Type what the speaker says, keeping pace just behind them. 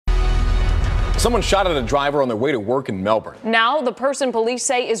Someone shot at a driver on their way to work in Melbourne. Now, the person police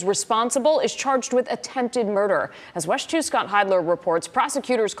say is responsible is charged with attempted murder. As West 2's Scott Heidler reports,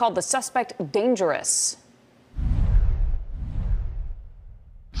 prosecutors called the suspect dangerous.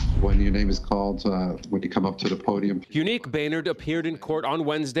 When your name is called, when you come up to the podium. Unique Baynard appeared in court on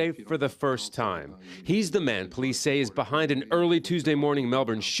Wednesday for the first time. He's the man police say is behind an early Tuesday morning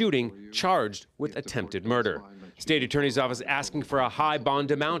Melbourne shooting, charged with attempted murder. State Attorney's Office asking for a high bond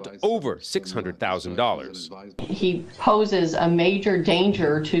amount, over $600,000. He poses a major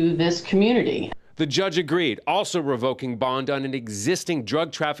danger to this community. The judge agreed, also revoking bond on an existing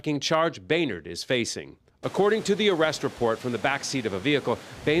drug trafficking charge Baynard is facing. According to the arrest report from the backseat of a vehicle,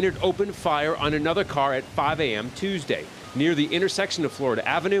 Baynard opened fire on another car at 5 a.m. Tuesday, near the intersection of Florida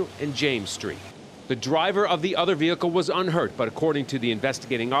Avenue and James Street. The driver of the other vehicle was unhurt, but according to the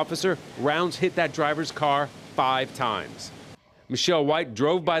investigating officer, rounds hit that driver's car 5 times. Michelle White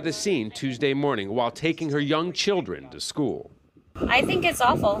drove by the scene Tuesday morning while taking her young children to school. I think it's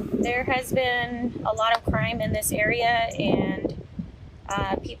awful. There has been a lot of crime in this area, and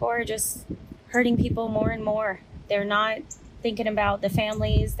people are just hurting people more and more. They're not thinking about the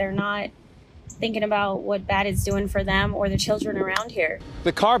families. They're not thinking about what bad it's doing for them or the children around here.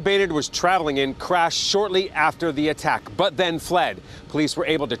 The car Baynard was traveling in crashed shortly after the attack, but then fled. Police were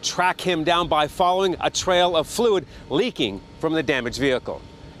able to track him down by following a trail of fluid leaking from the damaged vehicle.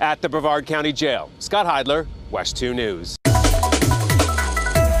 At the Brevard County Jail, Scott Heidler, West 2 News.